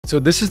So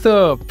this is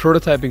the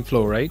prototyping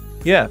flow, right?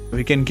 Yeah,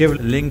 we can give a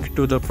link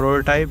to the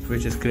prototype,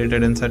 which is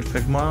created inside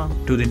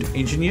Figma, to the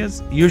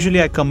engineers.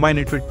 Usually I combine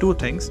it with two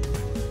things.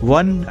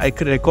 One, I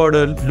could record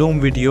a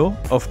Loom video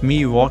of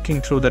me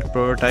walking through that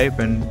prototype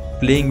and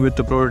playing with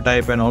the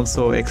prototype and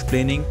also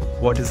explaining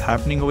what is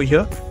happening over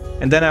here.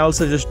 And then I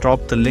also just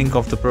drop the link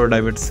of the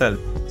prototype itself.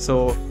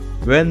 So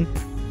when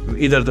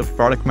either the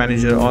product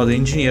manager or the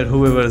engineer,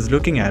 whoever is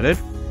looking at it,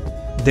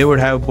 they would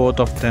have both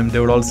of them. They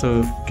would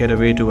also get a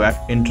way to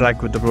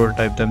interact with the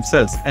prototype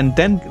themselves. And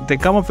then they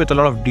come up with a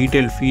lot of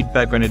detailed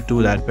feedback when they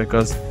do that,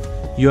 because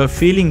you are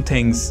feeling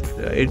things.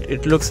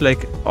 It looks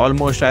like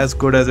almost as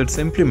good as it's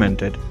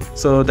implemented.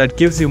 So that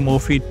gives you more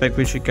feedback,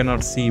 which you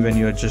cannot see when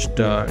you're just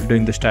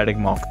doing the static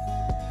mock.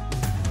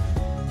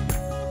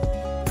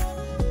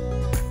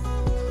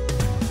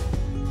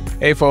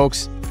 Hey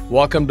folks,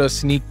 welcome to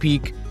Sneak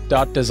Peek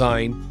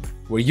Design,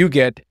 where you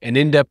get an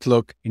in-depth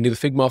look into the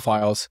Figma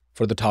files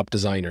for the top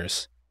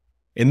designers.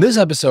 In this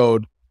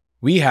episode,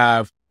 we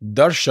have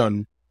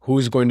Darshan, who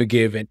is going to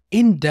give an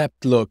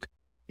in-depth look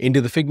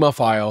into the Figma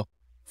file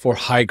for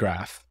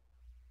Hygraph.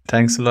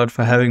 Thanks a lot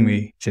for having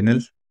me,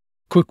 Janil.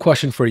 Quick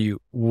question for you.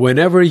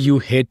 Whenever you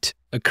hit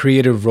a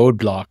creative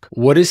roadblock,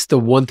 what is the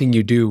one thing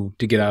you do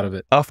to get out of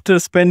it? After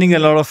spending a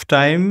lot of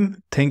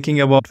time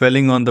thinking about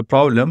dwelling on the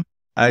problem,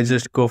 I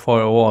just go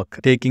for a walk.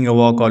 Taking a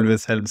walk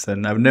always helps,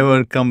 and I've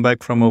never come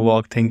back from a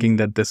walk thinking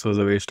that this was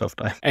a waste of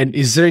time. And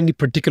is there any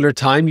particular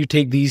time you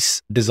take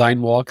these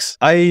design walks?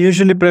 I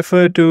usually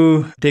prefer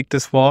to take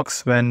these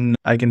walks when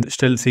I can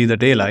still see the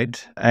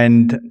daylight.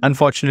 And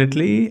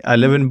unfortunately, I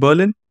live in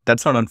Berlin.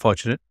 That's not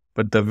unfortunate,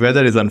 but the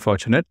weather is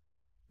unfortunate.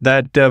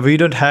 That we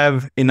don't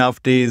have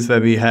enough days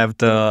where we have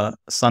the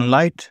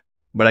sunlight,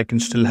 but I can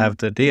still have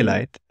the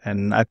daylight.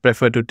 And I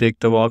prefer to take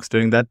the walks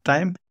during that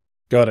time.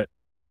 Got it.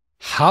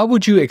 How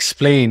would you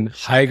explain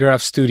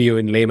Hygraph Studio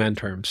in layman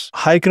terms?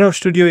 Hygraph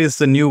Studio is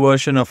the new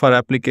version of our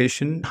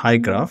application,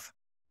 Hygraph.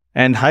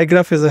 And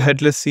Hygraph is a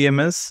headless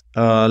CMS.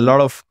 A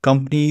lot of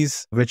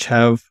companies which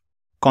have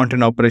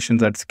content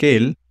operations at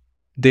scale,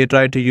 they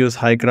try to use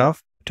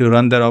Hygraph to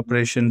run their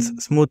operations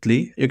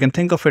smoothly. You can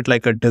think of it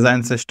like a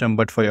design system,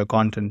 but for your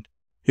content.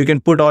 You can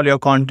put all your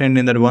content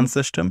in that one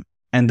system.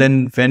 And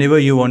then whenever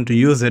you want to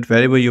use it,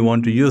 wherever you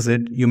want to use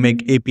it, you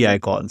make API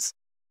calls.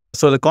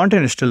 So the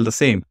content is still the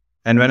same.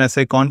 And when I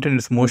say content,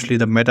 it's mostly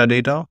the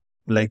metadata,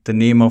 like the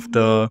name of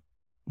the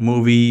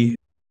movie.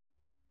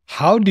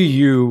 How do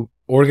you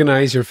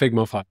organize your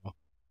Figma file?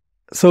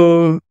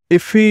 So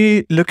if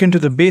we look into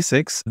the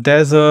basics,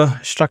 there's a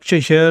structure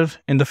here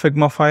in the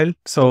Figma file.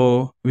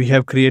 So we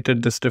have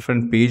created these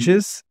different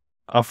pages.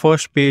 Our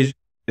first page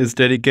is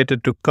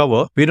dedicated to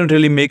cover. We don't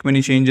really make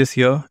many changes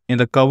here. In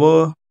the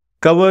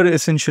cover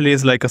essentially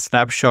is like a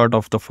snapshot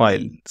of the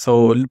file.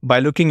 So by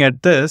looking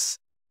at this,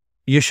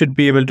 you should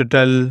be able to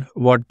tell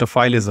what the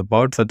file is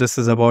about. So this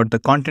is about the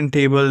content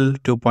table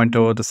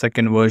 2.0, the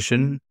second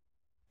version.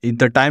 In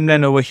the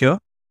timeline over here,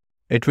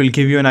 it will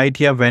give you an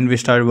idea when we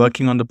started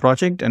working on the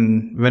project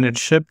and when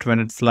it's shipped, when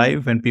it's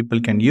live, when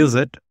people can use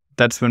it.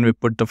 That's when we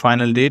put the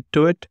final date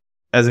to it.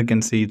 As you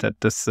can see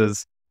that this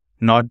is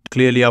not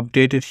clearly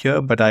updated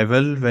here, but I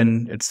will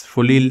when it's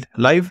fully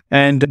live.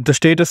 And the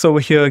status over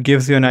here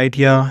gives you an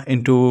idea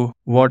into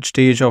what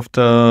stage of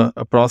the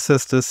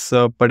process this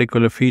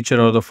particular feature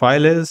or the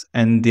file is.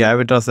 And the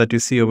avatars that you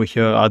see over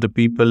here are the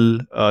people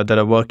that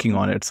are working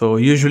on it. So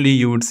usually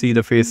you would see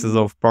the faces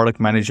of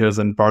product managers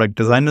and product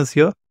designers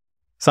here.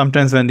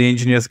 Sometimes when the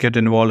engineers get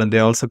involved and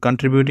they're also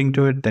contributing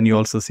to it, then you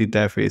also see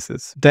their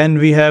faces. Then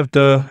we have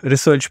the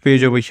research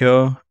page over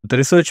here. The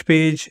research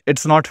page,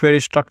 it's not very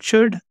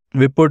structured.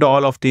 We put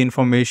all of the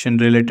information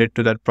related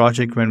to that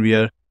project when we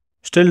are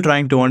still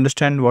trying to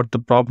understand what the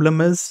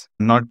problem is,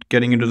 not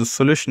getting into the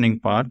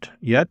solutioning part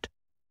yet.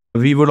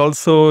 We would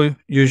also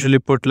usually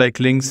put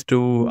like links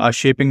to our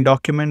shaping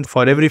document.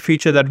 For every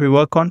feature that we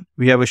work on,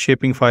 we have a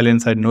shaping file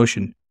inside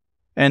Notion.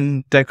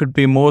 And there could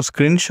be more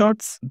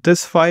screenshots.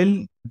 This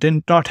file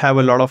did not have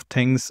a lot of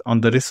things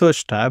on the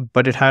research tab,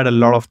 but it had a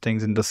lot of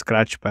things in the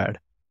Scratchpad.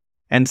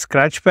 And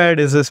Scratchpad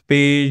is this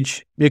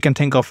page, you can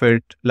think of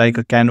it like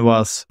a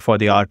canvas for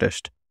the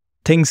artist.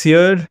 Things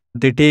here,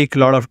 they take a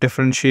lot of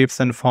different shapes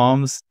and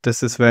forms.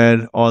 This is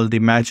where all the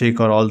magic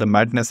or all the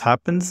madness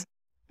happens.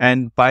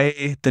 And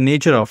by the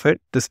nature of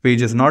it, this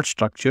page is not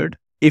structured.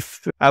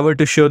 If I were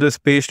to show this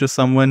page to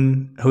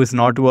someone who is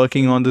not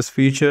working on this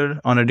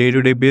feature on a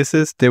day-to-day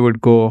basis, they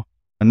would go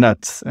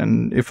nuts.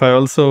 And if I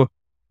also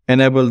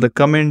enable the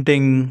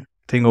commenting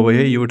thing over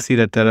here, you would see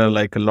that there are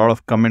like a lot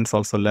of comments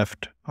also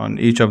left on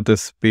each of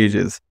these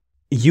pages.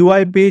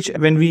 UI page,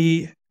 when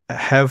we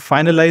have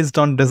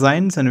finalized on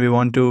designs and we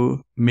want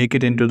to make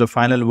it into the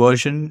final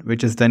version,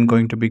 which is then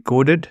going to be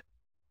coded,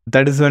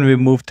 that is when we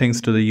move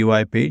things to the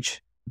UI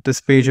page.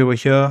 This page over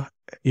here,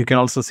 you can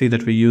also see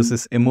that we use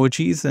this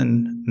emojis,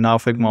 and now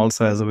Figma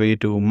also has a way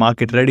to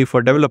mark it ready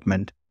for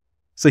development.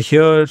 So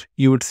here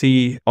you would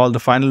see all the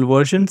final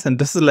versions, and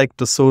this is like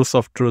the source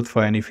of truth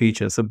for any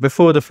feature. So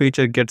before the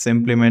feature gets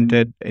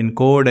implemented in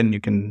code and you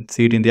can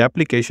see it in the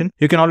application,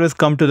 you can always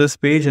come to this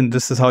page, and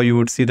this is how you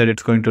would see that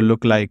it's going to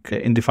look like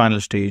in the final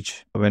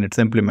stage when it's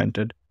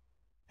implemented.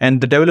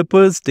 And the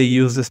developers, they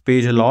use this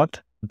page a lot.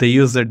 They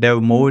use the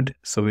dev mode.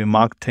 So we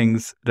mark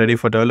things ready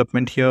for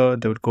development here.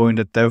 They would go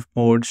into dev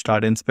mode,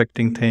 start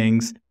inspecting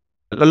things.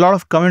 A lot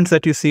of comments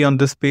that you see on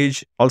this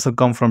page also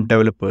come from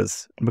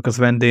developers, because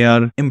when they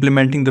are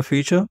implementing the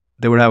feature,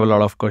 they would have a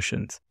lot of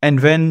questions. And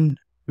when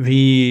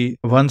we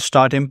once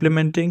start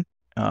implementing,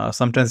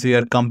 sometimes we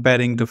are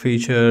comparing the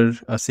feature,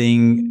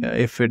 seeing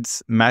if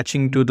it's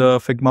matching to the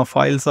Figma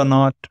files or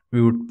not.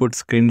 We would put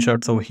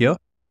screenshots over here.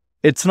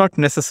 It's not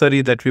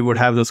necessary that we would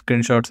have those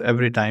screenshots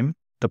every time.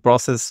 The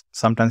process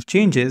sometimes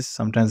changes.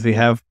 Sometimes we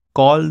have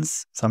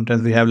calls.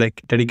 Sometimes we have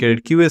like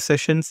dedicated QA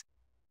sessions.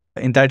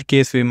 In that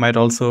case, we might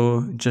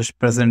also just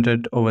present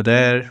it over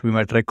there. We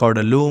might record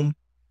a loom.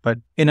 But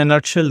in a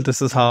nutshell,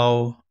 this is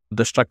how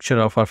the structure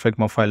of our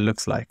Figma file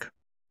looks like.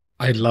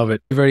 I love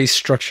it. Very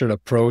structured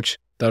approach,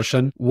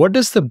 Darshan. What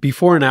does the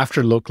before and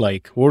after look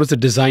like? What was the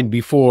design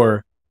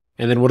before?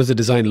 And then what does the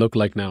design look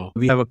like now?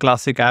 We have a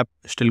classic app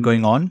still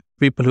going on.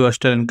 People who are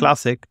still in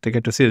classic, they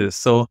get to see this.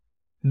 So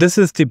this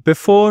is the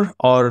before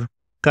or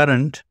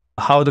current,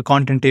 how the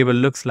content table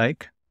looks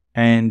like.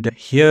 And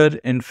here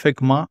in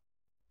Figma,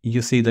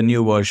 you see the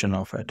new version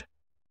of it.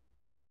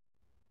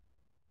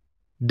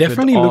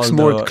 Definitely looks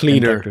more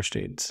cleaner.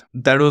 States.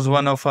 That was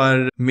one of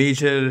our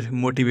major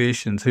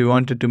motivations. We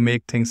wanted to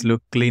make things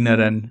look cleaner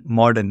and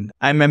modern.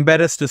 I'm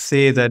embarrassed to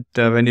say that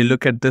when you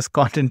look at this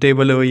content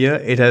table over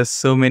here, it has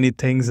so many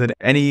things that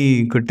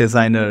any good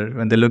designer,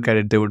 when they look at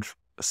it, they would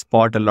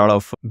spot a lot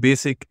of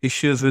basic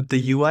issues with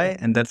the UI.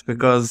 And that's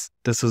because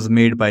this was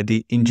made by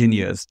the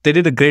engineers. They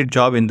did a great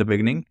job in the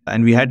beginning,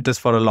 and we had this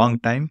for a long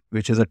time,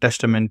 which is a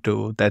testament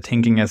to their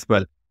thinking as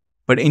well.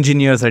 But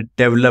engineers had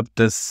developed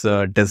this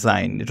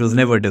design. It was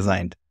never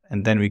designed.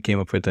 And then we came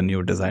up with a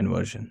new design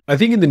version. I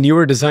think in the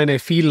newer design, I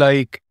feel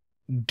like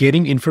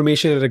getting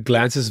information at a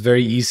glance is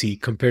very easy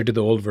compared to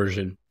the old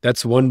version.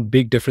 That's one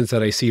big difference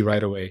that I see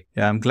right away.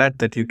 Yeah, I'm glad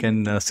that you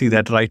can see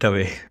that right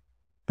away.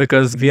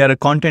 Because we are a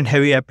content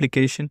heavy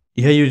application.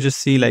 Here you just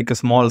see like a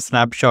small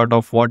snapshot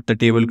of what the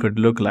table could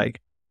look like.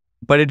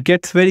 But it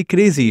gets very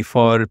crazy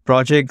for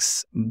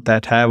projects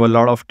that have a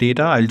lot of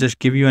data. I'll just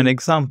give you an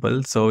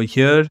example. So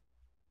here,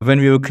 when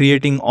we were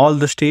creating all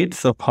the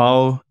states of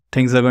how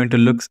things are going to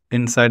look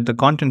inside the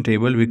content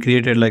table, we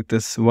created like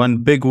this one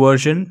big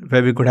version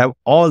where we could have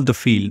all the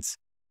fields.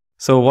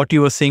 So what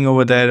you were seeing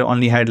over there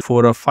only had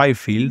 4 or 5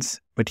 fields.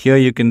 But here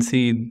you can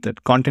see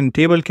that content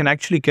table can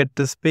actually get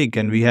this big,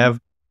 and we have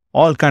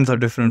all kinds of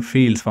different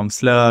fields from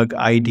slug,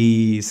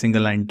 ID,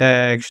 single line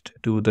text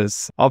to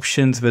this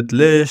options with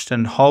list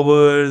and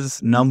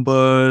hovers,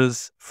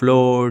 numbers,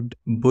 float,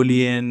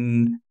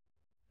 boolean,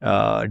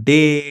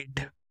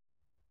 date.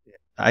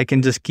 I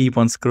can just keep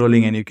on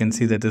scrolling and you can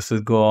see that this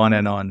will go on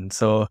and on.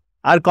 So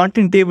our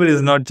content table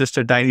is not just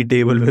a tiny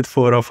table with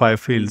 4 or 5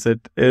 fields.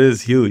 It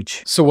is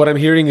huge. So what I'm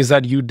hearing is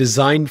that you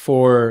designed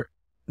for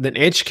an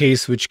edge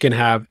case, which can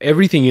have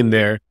everything in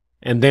there,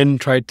 and then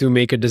try to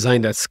make a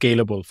design that's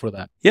scalable for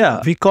that.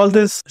 Yeah, we call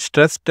this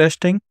stress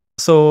testing.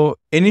 So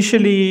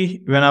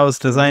initially, when I was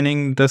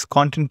designing this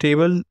content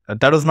table,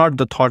 that was not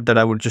the thought that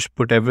I would just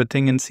put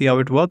everything and see how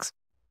it works,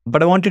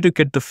 but I wanted to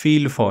get the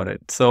feel for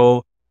it.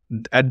 So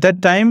at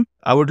that time,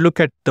 I would look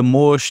at the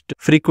most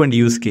frequent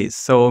use case.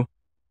 So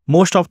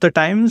most of the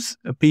times,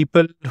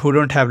 people who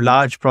don't have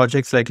large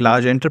projects like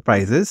large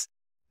enterprises,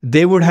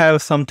 they would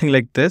have something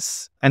like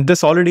this. And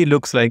this already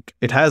looks like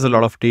it has a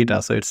lot of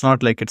data. So it's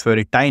not like it's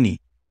very tiny.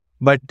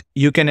 But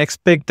you can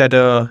expect that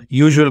a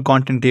usual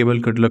content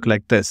table could look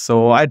like this.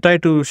 So I try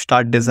to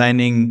start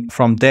designing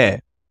from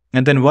there.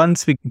 And then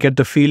once we get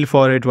the feel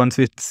for it, once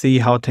we see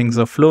how things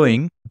are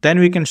flowing, then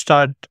we can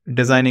start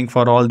designing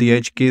for all the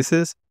edge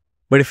cases.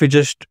 But if we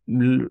just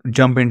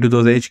jump into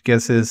those edge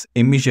cases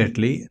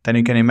immediately, then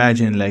you can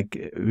imagine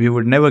like we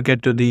would never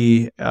get to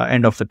the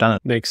end of the tunnel.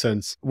 Makes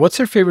sense. What's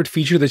your favorite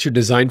feature that you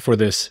designed for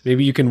this?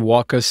 Maybe you can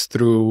walk us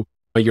through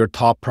your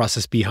thought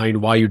process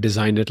behind why you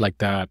designed it like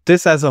that.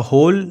 This as a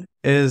whole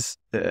is,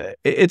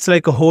 it's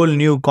like a whole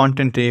new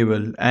content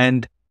table,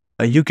 and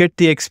you get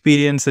the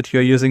experience that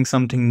you're using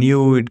something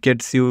new. It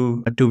gets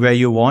you to where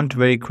you want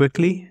very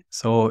quickly.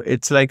 So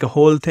it's like a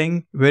whole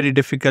thing, very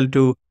difficult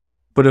to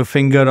put a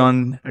finger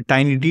on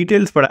tiny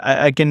details, but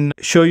I can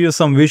show you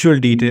some visual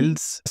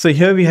details. So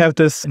here we have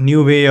this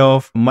new way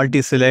of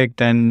multi-select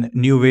and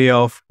new way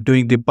of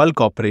doing the bulk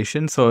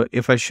operation. So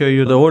if I show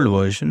you the old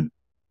version,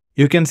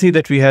 you can see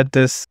that we had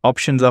this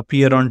options up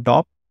here on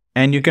top,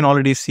 and you can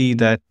already see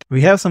that we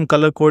have some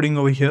color coding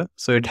over here.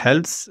 So it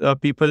helps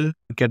people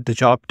get the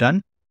job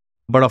done.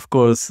 But of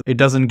course, it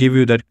doesn't give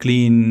you that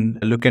clean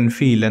look and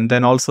feel. And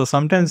then also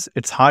sometimes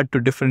it's hard to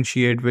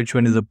differentiate which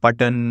one is a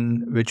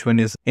button, which one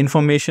is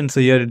information. So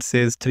here it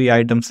says 3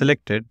 items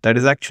selected. That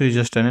is actually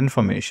just an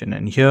information.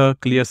 And here,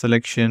 clear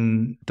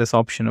selection, this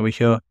option over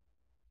here,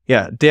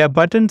 Yeah, they are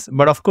buttons,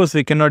 but of course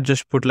we cannot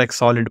just put like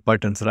solid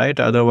buttons, right?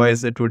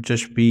 Otherwise it would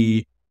just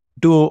be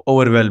too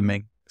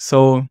overwhelming.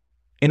 So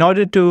in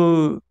order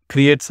to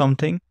create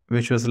something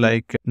which was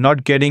like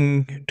not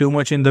getting too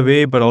much in the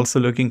way, but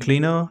also looking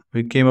cleaner,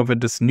 we came up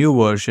with this new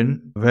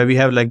version where we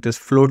have like this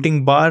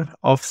floating bar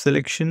of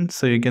selection.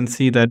 So you can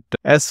see that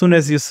as soon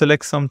as you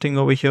select something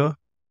over here,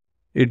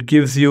 it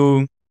gives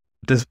you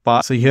this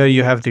bar. So here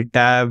you have the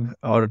tab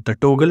or the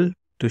toggle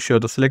to show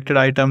the selected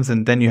items,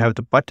 and then you have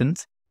the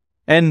buttons.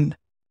 And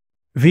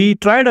we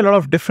tried a lot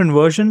of different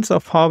versions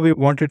of how we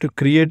wanted to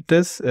create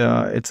this.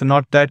 It's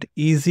not that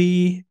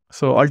easy.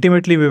 So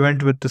ultimately we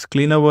went with this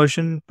cleaner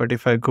version. But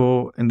if I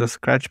go in the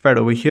scratchpad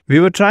over here, we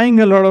were trying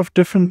a lot of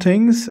different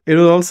things. It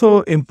was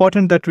also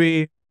important that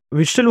we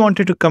still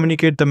wanted to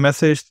communicate the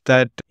message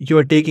that you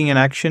are taking an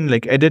action.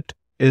 Like edit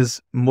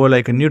is more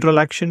like a neutral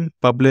action,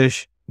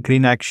 publish,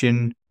 green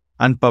action,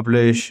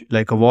 unpublish,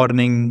 like a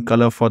warning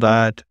color for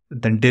that.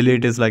 Then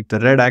delete is like the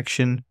red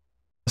action.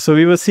 So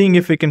we were seeing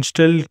if we can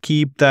still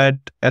keep that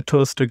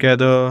ethos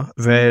together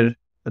where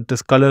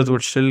this colors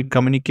would still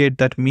communicate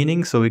that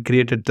meaning. So we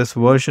created this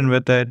version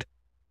with it.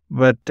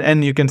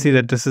 And you can see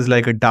that this is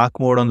like a dark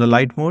mode on the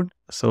light mode.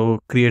 So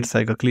creates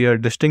like a clear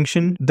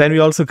distinction. Then we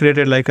also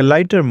created like a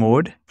lighter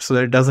mode so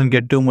that it doesn't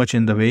get too much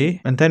in the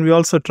way. And then we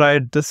also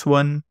tried this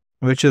one,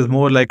 which is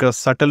more like a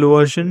subtle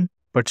version,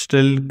 but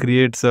still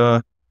creates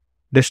a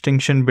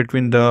distinction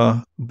between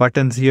the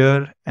buttons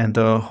here and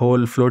the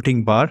whole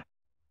floating bar.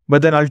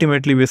 But then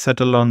ultimately we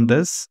settle on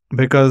this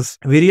because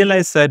we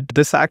realize that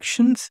these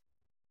actions,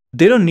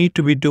 they don't need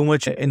to be too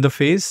much in the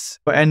face.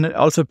 And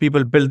also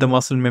people build the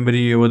muscle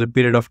memory over the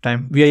period of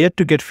time. We are yet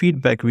to get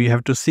feedback. We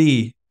have to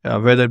see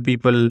whether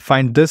people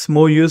find this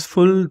more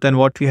useful than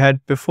what we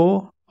had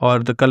before, or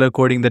the color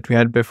coding that we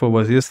had before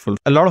was useful.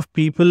 A lot of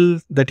people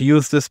that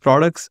use these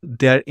products,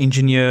 they are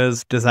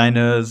engineers,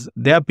 designers.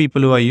 They are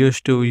people who are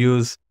used to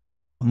use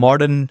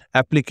modern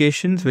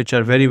applications which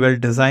are very well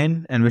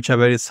designed and which are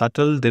very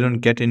subtle. They don't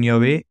get in your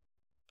way.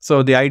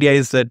 So the idea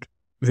is that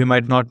we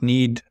might not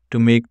need to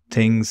make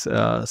things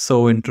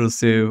so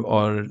intrusive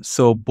or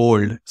so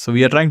bold. So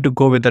we are trying to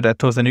go with that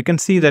ethos, and you can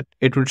see that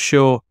it would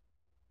show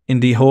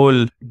in the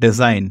whole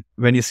design.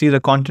 When you see the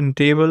content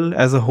table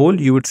as a whole,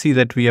 you would see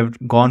that we have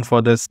gone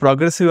for this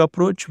progressive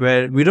approach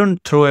where we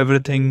don't throw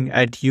everything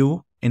at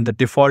you in the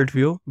default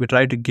view. We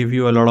try to give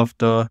you a lot of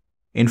the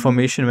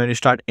information when you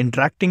start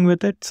interacting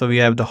with it. So we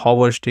have the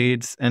hover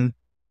states and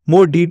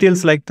more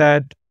details like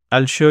that.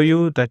 I'll show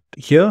you that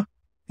here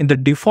in the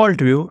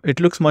default view, it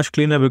looks much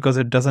cleaner because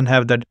it doesn't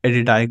have that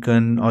edit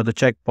icon or the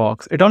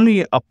checkbox. It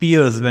only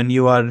appears when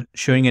you are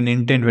showing an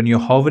intent. When you're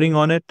hovering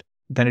on it,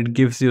 then it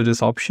gives you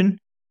this option.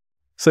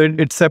 So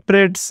it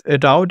separates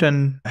it out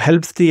and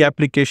helps the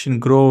application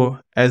grow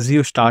as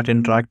you start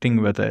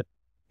interacting with it,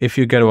 if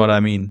you get what I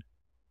mean.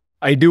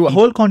 I do. The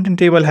whole content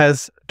table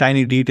has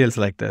tiny details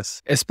like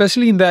this.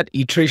 Especially in that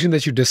iteration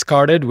that you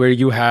discarded where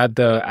you had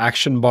the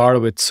action bar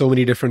with so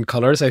many different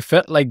colors. I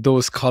felt like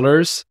those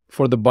colors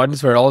for the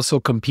buttons were also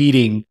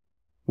competing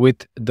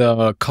with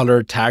the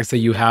color tags that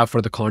you have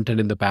for the content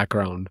in the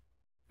background.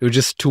 It was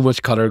just too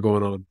much color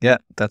going on. Yeah,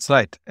 that's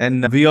right.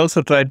 And we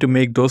also tried to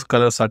make those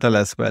colors subtle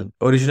as well.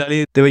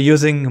 Originally, they were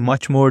using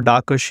much more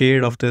darker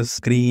shade of this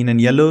green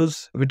and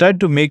yellows. We tried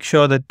to make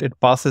sure that it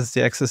passes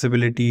the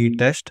accessibility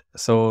test.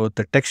 So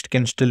the text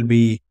can still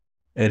be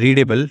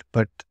readable,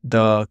 but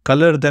the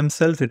color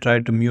themselves, we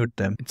tried to mute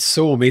them. It's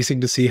so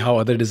amazing to see how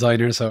other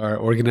designers are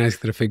organizing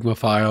their Figma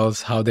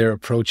files, how they're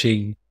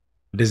approaching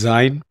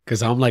design,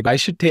 because I'm like, I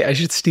should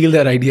steal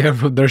that idea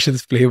from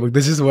Darshan's playbook.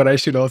 This is what I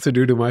should also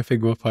do to my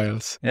Figma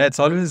files. Yeah, it's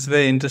always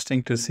very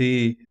interesting to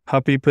see how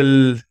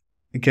people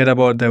get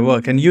about their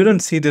work. And you don't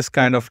see this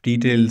kind of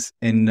details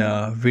in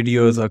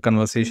videos or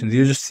conversations.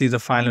 You just see the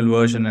final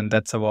version and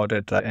that's about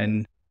it. Right?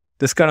 And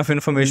this kind of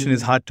information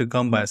is hard to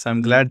come by. So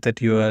I'm glad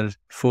that you are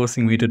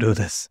forcing me to do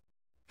this.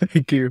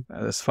 Thank you.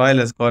 This file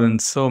has gotten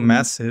so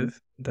massive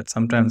that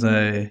sometimes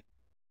I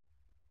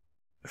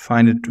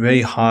find it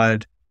very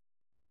hard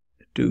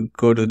to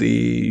go to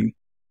the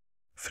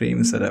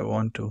frames that I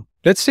want to.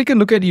 Let's take a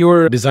look at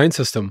your design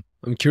system.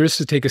 I'm curious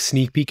to take a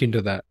sneak peek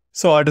into that.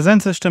 So our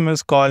design system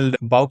is called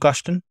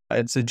Baukasten.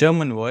 It's a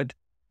German word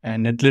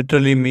and it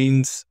literally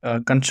means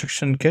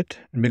construction kit.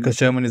 Because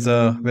German is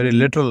a very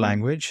literal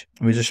language,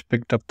 we just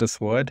picked up this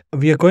word.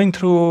 We are going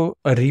through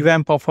a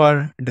revamp of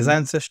our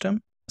design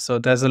system. So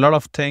there's a lot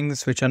of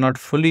things which are not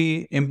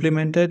fully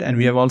implemented and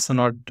we have also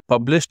not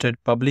published it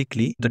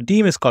publicly. The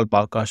team is called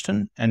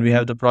Baukasten and we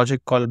have the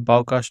project called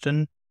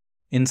Baukasten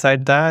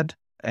inside that.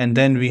 And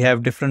then we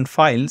have different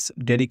files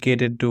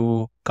dedicated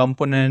to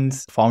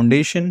components,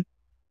 foundation.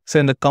 So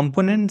in the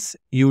components,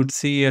 you would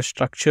see a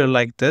structure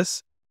like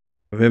this,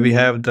 where we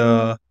have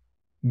the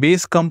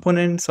base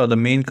components or the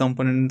main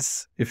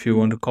components, if you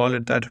want to call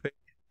it that way,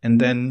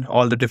 and then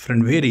all the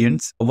different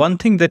variants. One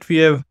thing that we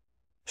have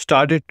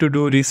started to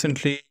do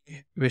recently,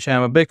 which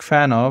I'm a big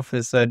fan of,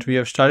 is that we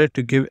have started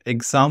to give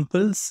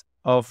examples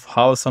of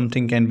how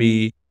something can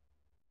be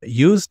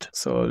used.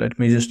 So let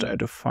me just try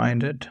to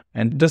find it.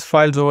 And this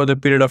files over the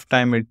period of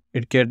time,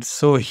 it gets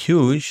so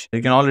huge.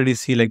 You can already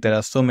see like there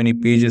are so many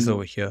pages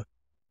over here.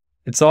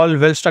 It's all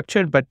well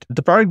structured, but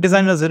the product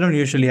designers, they don't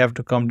usually have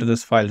to come to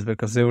these files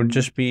because they would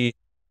just be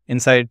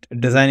inside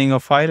designing a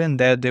file, and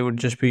there they would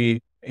just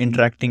be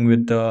interacting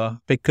with the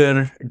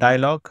picker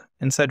dialog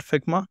inside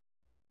Figma.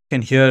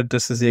 And here,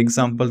 this is the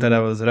example that I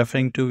was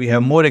referring to. We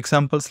have more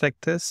examples like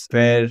this,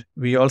 where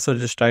we also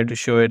just try to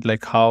show it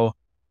like how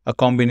a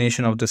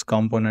combination of this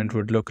component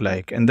would look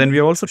like. And then we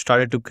also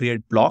started to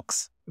create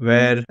blocks,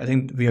 where I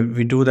think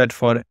we do that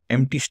for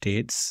empty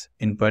states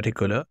in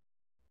particular,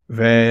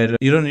 where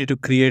you don't need to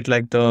create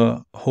like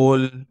the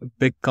whole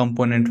big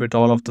component with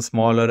all of the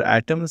smaller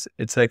atoms.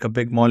 It's like a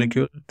big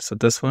molecule. So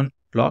this one,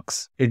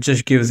 blocks, it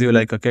just gives you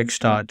like a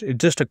kickstart.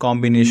 It's just a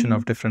combination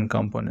of different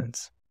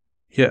components.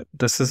 Here,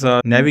 this is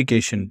a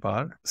navigation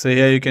bar. So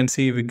here you can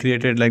see we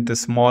created like the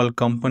small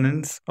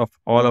components of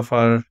all of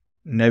our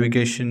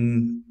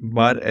navigation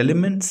bar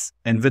elements.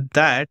 And with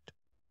that,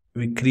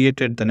 we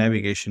created the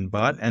navigation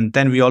bar. And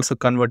then we also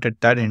converted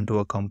that into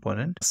a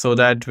component so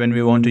that when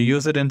we want to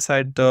use it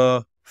inside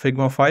the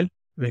Figma file,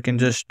 we can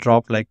just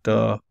drop like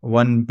the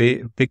one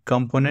big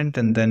component.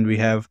 And then we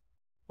have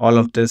all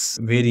of this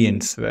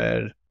variants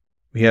where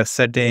we have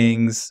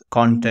settings,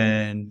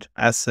 content,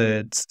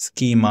 assets,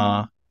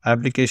 schema.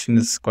 Application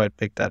is quite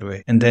big that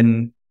way. And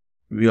then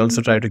we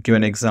also try to give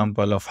an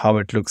example of how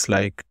it looks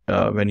like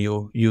when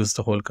you use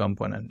the whole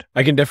component.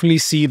 I can definitely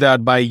see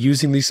that by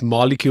using these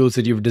molecules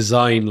that you've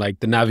designed, like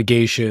the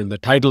navigation, the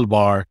title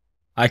bar,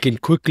 I can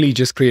quickly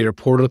just create a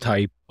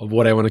prototype of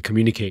what I want to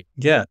communicate.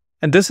 Yeah.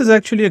 And this is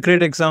actually a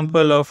great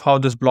example of how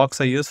these blocks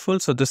are useful.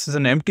 So this is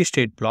an empty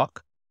state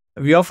block.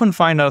 We often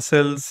find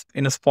ourselves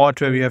in a spot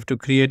where we have to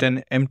create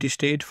an empty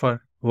state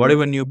for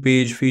whatever new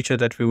page feature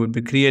that we would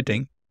be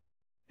creating.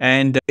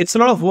 And it's a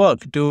lot of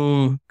work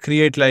to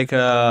create like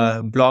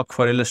a block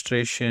for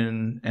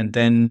illustration and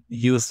then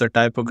use the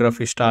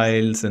typography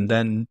styles and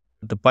then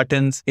the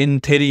buttons. In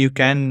theory, you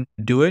can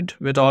do it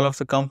with all of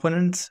the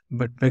components,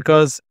 but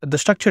because the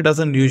structure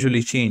doesn't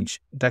usually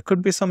change, there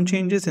could be some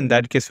changes. In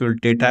that case, we'll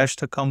detach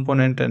the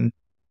component and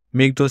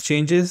make those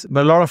changes.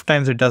 But a lot of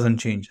times it doesn't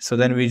change. So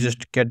then we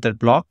just get that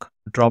block,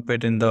 drop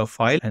it in the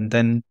file, and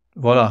then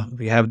voila,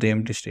 we have the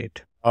empty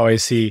state. Oh, I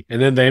see.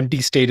 And then the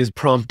empty state is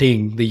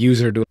prompting the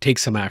user to take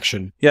some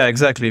action. Yeah,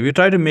 exactly. We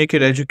try to make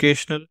it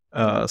educational.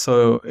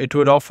 So it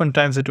would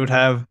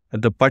have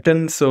the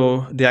button,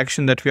 so the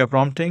action that we are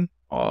prompting.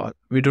 Or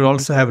we would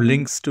also have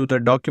links to the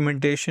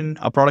documentation.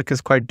 Our product is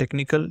quite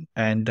technical,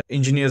 and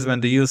engineers,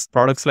 when they use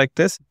products like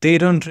this, they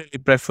don't really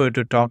prefer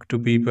to talk to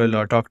people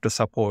or talk to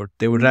support.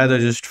 They would rather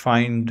just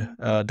find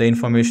the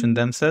information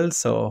themselves.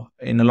 So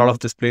in a lot of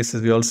these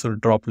places, we also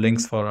drop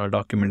links for our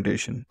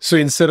documentation. So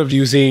instead of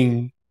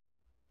using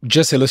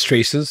just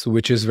illustrations,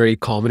 which is very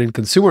common in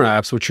consumer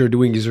apps, what you're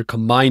doing is you're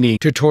combining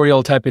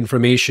tutorial type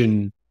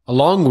information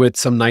along with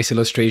some nice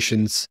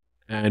illustrations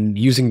and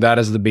using that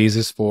as the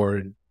basis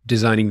for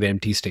designing the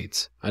empty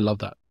states. I love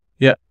that.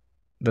 Yeah,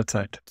 that's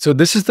right. So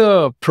this is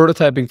the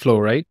prototyping flow,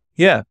 right?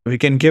 Yeah, we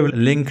can give a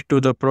link to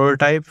the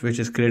prototype, which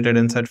is created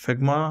inside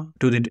Figma,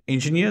 to the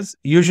engineers.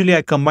 Usually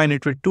I combine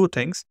it with two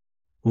things.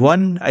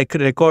 One, I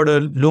could record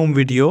a Loom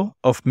video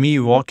of me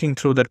walking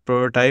through that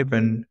prototype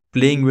and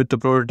playing with the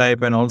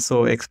prototype and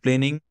also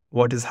explaining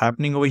what is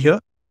happening over here.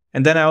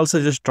 And then I also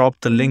just drop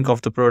the link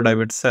of the prototype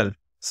itself.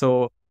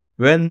 So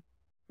when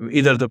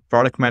either the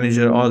product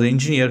manager or the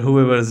engineer,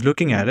 whoever is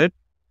looking at it,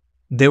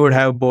 they would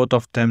have both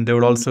of them. They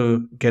would also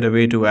get a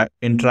way to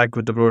interact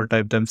with the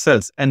prototype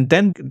themselves. And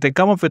then they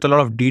come up with a lot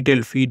of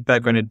detailed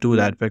feedback when they do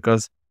that,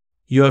 because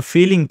you're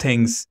feeling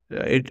things.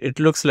 It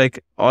looks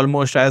like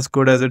almost as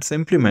good as it's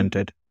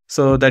implemented.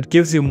 So that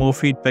gives you more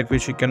feedback,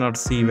 which you cannot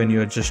see when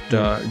you're just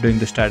doing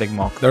the static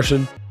mock.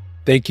 Darshan,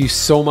 thank you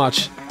so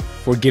much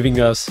for giving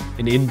us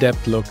an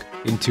in-depth look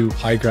into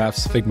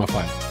Hygraph's Figma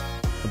file.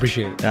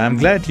 Appreciate it. I'm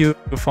glad you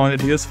found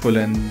it useful,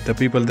 and the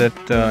people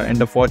that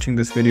end up watching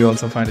this video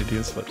also find it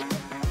useful.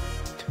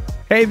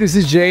 Hey, this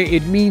is Jay.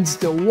 It means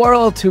the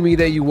world to me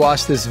that you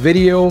watched this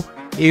video.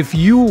 If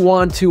you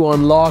want to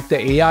unlock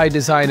the AI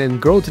design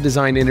and growth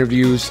design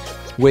interviews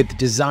with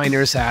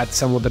designers at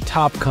some of the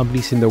top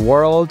companies in the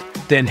world,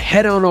 then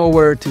head on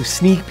over to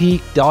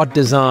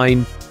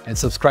sneakpeek.design and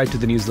subscribe to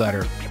the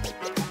newsletter.